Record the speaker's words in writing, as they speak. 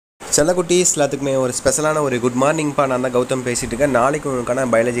செல்லக்குட்டீஸ் எல்லாத்துக்குமே ஒரு ஸ்பெஷலான ஒரு குட் மார்னிங்ப்பா. நான் தான் கௌதம் பேசிகிட்டு இருக்கேன். நாளைக்கு உங்களுக்கான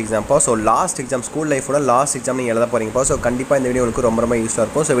biology எக்ஸாம்ப்பா. So last exam, school லைஃபோட லாஸ்ட் எக்ஸாம் நீங்கள் எழுத போகிறீங்கப்பா. ஸோ கண்டிப்பாக இந்த வீடியோ உங்களுக்கு ரொம்ப யூஸ்ஃபுல்லாக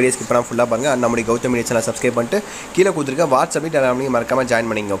இருக்கும். ஸோ வீடியோ ஸ்கிப் பண்ணால் ஃபுல்லாக பாருங்க. நம்முடைய கௌதம் மீடியா சேனல் சப்ஸ்கிரைப் பண்ணிட்டு கீழே கொடுத்துருக்க வாட்ஸ்அப்பில் டெலிகிராம் மறக்காமல் ஜாயின்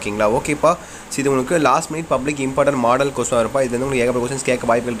பண்ணிங்க. ஓகேங்களா? ஓகேப்பா. ஸோ இது உங்களுக்கு last minute public important model question இருப்பா. இது வந்து உங்களுக்கு ஏகப்பட்ட கொஸ்டின்ஸ் கேட்க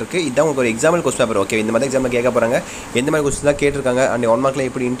வாய்ப்புகள் இருக்குது. இதுதான் உங்களுக்கு ஒரு எக்ஸாம்பிள் கொஸ்டின் பேப்பர். ஓகே, இந்த மாதிரி எக்ஸாமில் கேட்க போகிறாங்க. எந்த மாதிரி கொஸ்டின் தான் கேட்டிருக்காங்க, அண்ட் 1 மார்க்கில்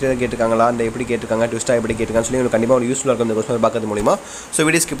எப்படி இன்டர்வியூ கேட்டிருக்காங்களா, அந்த எப்படி கேட்டிருக்காங்க, ட்விஸ்ட்டாக எப்படி கேட்டிருக்காங்க சொல்லி உங்களுக்கு கண்டிப்பாக ஒரு யூஸ்ஃபுல்லாக இருக்கும் இந்த கொஸ்டின் பார்க்கறது மூலிமா. ஸோ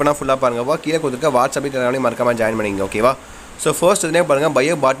வீடியோ ஸ்கிப் பண்ணால் ஃபுல்லாக பாருங்கப்பா. கீழே கொடுத்துருக்க வாட்ஸ்அப்பில் டெலிகிராம் மறக்காமல் ஜாயின் பண்ணிங்க. ஓகேவா? ஸோ ஃபர்ஸ்ட் இதுலேயே பாருங்கள்,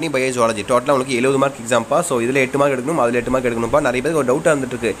 பயோ பாட்னி பயோ ஜுவாலஜி டோட்டலாக உங்களுக்கு 70 மார்க் எக்ஸாம்ப்பா. ஸோ இதில் 8 மார்க் எடுக்கணும், அதில் 8 மார்க் எடுக்கணும்ப்பா. நிறைய பேருக்கு ஒரு டவுட்டாக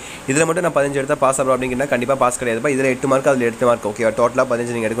இருந்துட்டு இதில் மட்டும் நான் 15 எடுத்தால் பாஸ் ஆகும் அப்படிங்கிற கண்டிப்பாக பாஸ் கிடையாதுப்பா. இதில் 8 மார்க், அதில் 8 மார்க். ஓகேவா? டோட்டலாக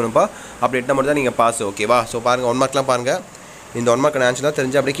 15 நீங்கள் எடுக்கணும்ப்பா. அப்படி 8 மட்டும் தான் நீங்கள் பாஸ். ஓகேவா? ஸோ பாருங்கள், 1 மார்க்லாம் பாருங்கள். இந்த 1 மார்க் ஆன்சர்லாம்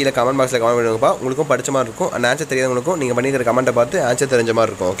தெரிஞ்சு அப்படியே கீழே கமெண்ட் பாக்ஸில் கமெண்ட் பண்ணுங்கப்பா. உங்களுக்கும் படிச்ச மாதிரி இருக்கும். அந்த ஆன்சர் தெரியாதவங்களுக்கும் நீங்கள் பண்ணிக்கிற கமெண்ட்டை பார்த்து ஆன்சர் தெரிஞ்ச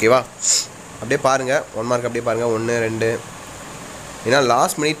மாதிரி இருக்கும். ஓகேவா? அப்படியே பாருங்கள், 1 மார்க் அப்படியே பாருங்கள். 1 2 ஏன்னா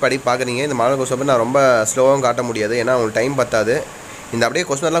லாஸ்ட் மினிட் பார்க்குறீங்க. இந்த மாடல் கொஸ்டின் நான் ரொம்ப ஸ்லோவாகவும் காட்ட முடியாது, ஏன்னா உங்களுக்கு டைம் பத்தாது. இந்த அப்படியே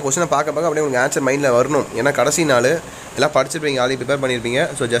கொஸ்டினை பார்க்க அப்படியே உங்களுக்கு ஆன்சர் மைண்டில் வரணும். ஏன்னா கடைசி நாள் எல்லாம் படிச்சிருப்பீங்க, ஆல்ரெடி ப்ரிப்பேர் பண்ணியிருப்பீங்க.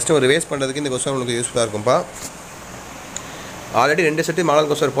 ஸோ ஜஸ்ட் ஒரு ரிவைஸ் பண்ணுறதுக்கு இந்த கொஸ்டின் உங்களுக்கு யூஸ்ஃபுல்லாக இருக்கும்ப்பா. ஆல்ரெடி 2 செட்டு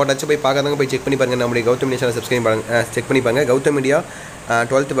மாடல் கொஸ்டின் போட்டாச்சு, போய் பார்க்காதவங்க போய் செக் பண்ணி பாருங்கள். நம்மளுடைய கௌதம் மீடியா சேனல் சப்ஸ்கிரைப் பண்ணுங்க, செக் பண்ணி பாருங்கள். Gautham media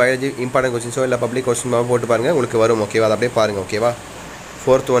 12th biology important கொஸ்டின்ஸோ இல்லை பப்ளிக் கொஸ்டின் போட்டு பாருங்கள், உங்களுக்கு வரும். ஓகேவா? அதை அப்படியே பாருங்கள். ஓகேவா?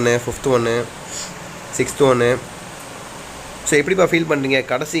 4th 1, 5th 1, 6th 1. ஸோ எப்படிப்பா ஃபீல் பண்ணுறீங்க?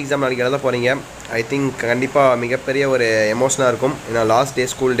 கடைசி எக்ஸாம் நாளைக்கு எழுத போகிறீங்க. ஐ திங்க் கண்டிப்பாக மிகப்பெரிய ஒரு எமோஷனாக இருக்கும். ஏன்னா லாஸ்ட் டே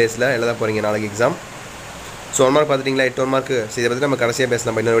ஸ்கூல் டேஸில் எழுத போகிறீங்க நாளைக்கு exam. So 1 mark பார்த்துட்டிங்களா? 8 1 mark. So இதை பற்றி நம்ம கடைசியாக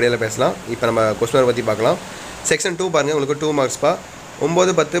பேசலாம், இன்னொரு வீடியோவில் பேசலாம். இப்போ நம்ம கொஸ்டின் பற்றி பார்க்கலாம். செக்ஷன் 2 பாருங்கள், உங்களுக்கு 2 மார்க்ஸ்ப்பா.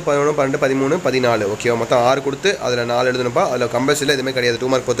 9 10 11 12 13 14. ஓகேவா? மொத்தம் 6 கொடுத்து அதில் 4 எழுதணும்ப்பா. அதில் கம்பல்சரியில் எதுவுமே கிடையாது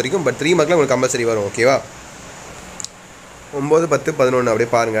 2 மார்க் பொறுத்த வரைக்கும். பட் 3 மார்க்கில் உங்களுக்கு கம்பல்சரி வரும். ஓகேவா? 9 10 11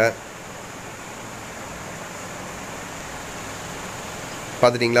 அப்படியே பாருங்கள்.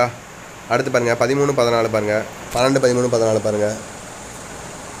 பார்த்துட்டிங்களா? அடுத்து பாருங்கள், 13 14 பாருங்கள், 12 13 14 பாருங்கள்.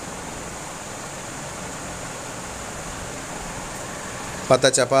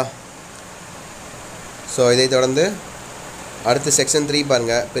 பார்த்தாச்சாப்பா? ஸோ இதை தொடர்ந்து அடுத்து செக்ஷன் 3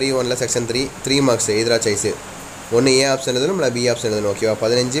 பாருங்கள். பெரிய 1ல் செக்ஷன் 3 மார்க்ஸ் எதிரா சாய்ஸு. ஒன்று ஏ ஆப்ஷன் எழுதணும், இல்லை பி ஆப்ஷன் எழுதணும். ஓகேவா?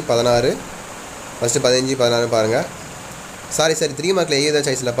 15 16 ஃபஸ்ட்டு 15 16 பாருங்கள். சாரி 3 மார்க்கில் எதிரா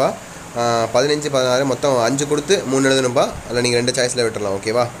சாய்ஸ் இல்லைப்பா. 15 16 மொத்தம் 5 கொடுத்து 3 எழுதணும்ப்பா. அதில் நீங்கள் 2 சாய்ஸில் விட்டுடலாம்.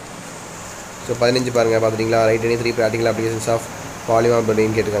 ஓகேவா? ஸோ 15 பாருங்கள். பார்த்துட்டிங்களா? Right any 3 practical applications of polymer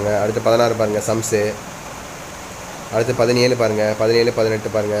அப்படின்னு கேட்டிருக்காங்க. அடுத்து 16 பாருங்கள், சம்ஸு. அடுத்து 17 பாருங்கள், 17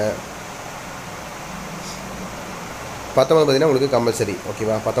 18 பாருங்கள். 19 பார்த்தீங்கன்னா உங்களுக்கு கம்பல்சரி.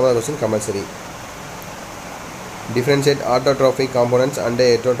 ஓகேவா? 19 question compulsory. Differentiate autotrophic components and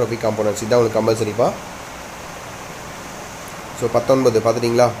heterotrophic components, இதுதான் உங்களுக்கு கம்பல்சரிப்பா. ஸோ 19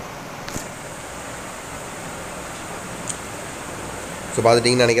 பார்த்துட்டிங்களா? ஸோ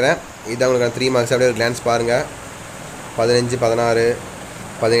பார்த்துட்டிங்கன்னு நினைக்கிறேன். இதுதான் உங்களுக்கு 3 மார்க்ஸ். அப்படியே ஒரு கிளான்ஸ் பாருங்கள். 15 16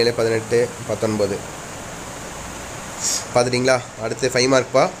 17 18 19 பார்த்துட்டிங்களா? அடுத்து 5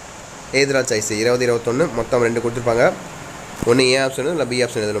 மார்க்ப்பா. ஏதிரா சாய்ஸ் 20 21 மொத்தம் 2 கொடுத்துருப்பாங்க. ஒன்று ஏ ஆப்ஷன் இல்லை பி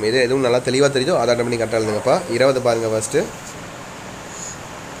ஆப்ஷன் எழுதணும். எதுவும் நல்லா தெளிவாக தெரியுதோ அதை அட்டன் பண்ணி கரெக்டாக எழுதுங்கப்பா. 20 பாருங்கள். ஃபஸ்ட்டு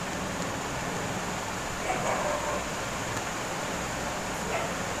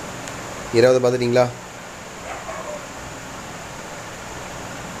 20 பார்த்துட்டிங்களா?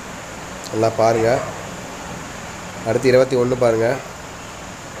 நல்லா பாருங்கள். அடுத்து 21 பாருங்கள்.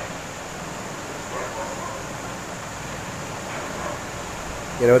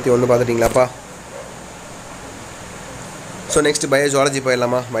 பார்த்துட்டிங்களாப்பா? ஸோ நெக்ஸ்ட் பயோ ஜுவாலஜி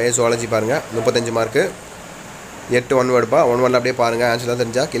போயிடலாமா? பயோ ஜுவாலஜி பாருங்கள், 35 மார்க்கு. 8 1 வேர்டுப்பா. 1 1 அப்படியே பாருங்கள். ஆன்சர்லாம்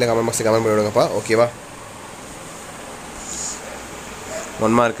தெரிஞ்சால் கீழே கமெண்ட் பாக்ஸில் கமெண்ட் பண்ணி விடுங்கப்பா. ஓகேவா?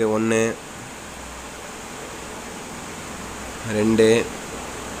 1 மார்க்கு. 1 2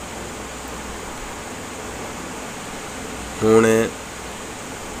 3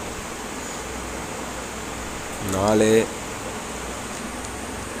 4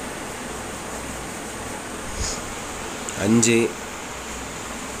 5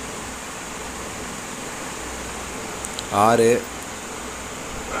 6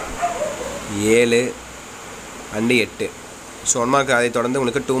 7 அண்டு 8. So 1 mark. அதை தொடர்ந்து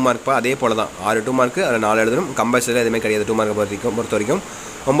உங்களுக்கு 2 மார்க்ப்பா. அதே போல் தான் 6 2 மார்க்கு, அதில் 4 எழுதணும். கம்பல்சரி எதுவுமே கிடையாது 2 மார்க்கை பொறுத்த வரைக்கும்.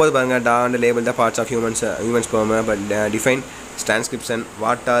 9 பாருங்கள், டா and label the parts of humans perm but define transcription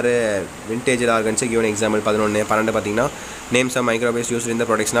what are vintage organs given example. 11 12 பார்த்தீங்கன்னா names of microwaves used in the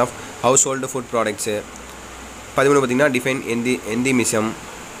production of house hold food products. 13 பார்த்தீங்கன்னா டிஃபைன் எந்திமிசம்.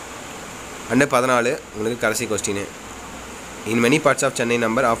 அண்டு 14 உங்களுக்கு கடைசி question. In many parts of Chennai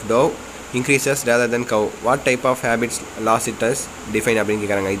number of tau increases rather than cow. What type of habits loss it is define அப்படின்னு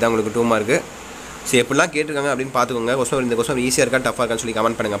கேட்குறாங்க. இதுதான் உங்களுக்கு 2 mark. So எப்படிலாம் கேட்டிருக்காங்க அப்படின்னு பார்த்துக்கோங்க. கொஸ்டின் இந்த கொஸ்டின் ஈஸியாக இருக்கா டஃபாக இருக்கான்னு சொல்லி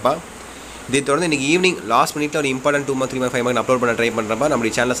கமெண்ட் பண்ணுங்கப்பா. இதை தொடர்ந்து இன்றைக்கி ஈவினிங் லாஸ்ட் மினிட்ல ஒரு இம்பார்ட்டன்ட் 2 3 5 மார்க் அப்லோட் பண்ண ட்ரை பண்ணுறப்பா.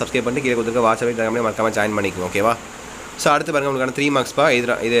 நம்மளுடைய சேனலை சப்ஸ்கிரைப் பண்ணிட்டு கீழே கொடுத்துருக்க வாட்ஸ்அப் மறக்காம ஜாயின் பண்ணிக்கோங்க. ஓகேவா? ஸோ அடுத்து பாருங்கள் உங்களுக்கான 3 மார்க்ஸ்ப்பா.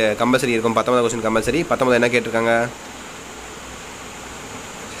 இது கம்பல்சரி இருக்கும். 19 கொஸ்டின் கம்பல்சரி. 19 என்ன கேட்டிருக்காங்க?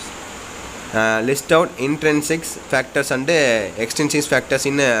 List out இன்ட்ரென்சிக்ஸ் factors and extensive factors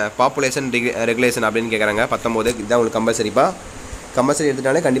in population regulation அப்படின்னு கேட்குறாங்க. 19 இதுதான் உங்களுக்கு கம்பல்சரிப்பா. கம்பல்சரி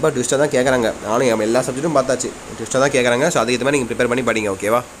எடுத்துட்டாலே கண்டிப்பாக ட்விஸ்ட்டாக தான் கேட்குறாங்க. நானும் எல்லா சப்ஜெக்ட்டும் பார்த்தாச்சு, ட்விஸ்ட்டாக தான் கேட்குறாங்க. ஸோ அதுக்கு மாதிரி நீங்கள் ப்ரிப்பேர் பண்ணி படிங்க.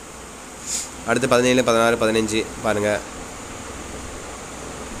 ஓகேவா? அடுத்து 17 16 15 பாருங்கள்.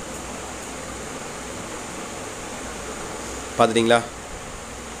 பார்த்துட்டிங்களா?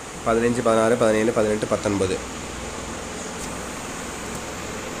 15 16 17 18 19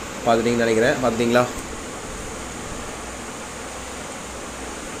 பார்த்துட்டிங்கன்னு நினைக்கிறேன். பார்த்துட்டிங்களா?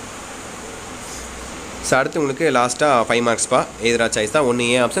 ஸோ அடுத்து உங்களுக்கு லாஸ்ட்டாக 5 மார்க்ஸ்ப்பா. எதிரா சாய்ஸ் தான். ஒன்று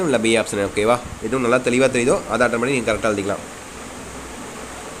ஏ ஆப்ஷன் இல்லை பி ஆப்ஷன். ஓகேவா? எதுவும் நல்லா தெளிவாக தெரியுதோ அதை அட்டன் பண்ணி நீங்கள் கரெக்டாக எழுதிக்கலாம்.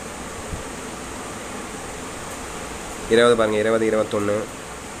 20 பாருங்கள். 20 21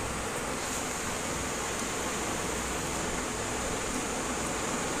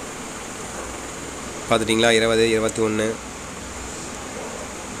 பார்த்துட்டிங்களா? 20 21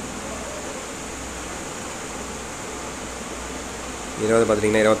 20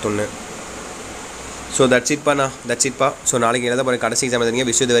 பார்த்துட்டிங்கன்னா 21. So that's இட்ப்பா. ஸோ நாளைக்கு எழுத போகிற கடைசி எக்ஸாம் எழுதுங்க.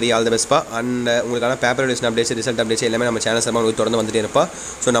 Wish you very all the பெஸ்ட்ப்பா. And உங்களுக்கான paper edition updates, result updates எல்லாமே நம்ம சேனல் சார்பாக உங்களுக்கு தொடர்ந்து வந்துட்டே இருப்பா.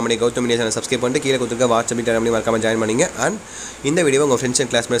 ஸோ நம்மளுடைய கௌதம் மீடியா சேனல் சப்ஸ்கிரைப் பண்ணிட்டு கீழே கொடுத்துருக்க வாட்ஸ்அப் டெலிகிராம் மறக்காம ஜாயின் பண்ணிங்க. அண்ட் இந்த வீடியோ உங்கள் ஃப்ரெண்ட்ஸ்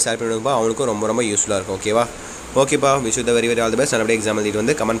அண்ட் கிளாஸ்மேட் ஷேர் பண்ணுங்கப்பா. அவங்களுக்கும் ரொம்ப யூஸ்ஃபுல்லாக இருக்கும். ஓகேப்பா. Wish you very all the best. அப்படியே எக்ஸாம் எழுதிட்டு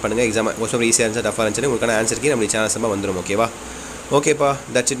வந்து கமெண்ட் பண்ணுங்கள். எக்ஸாம் கொஞ்சம் ஈஸியாக இருந்துச்சு டஃபாக இருந்துச்சு உங்களுக்கான ஆன்சருக்கு நம்மளுடைய சேனல் சார்பாக வந்துடும். ஓகேப்பா.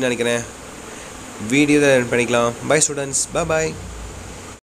 தட்ஸ் இட் நினைக்கிறேன். வீடியோ தான் பண்ணிக்கலாம். By students. பாய்.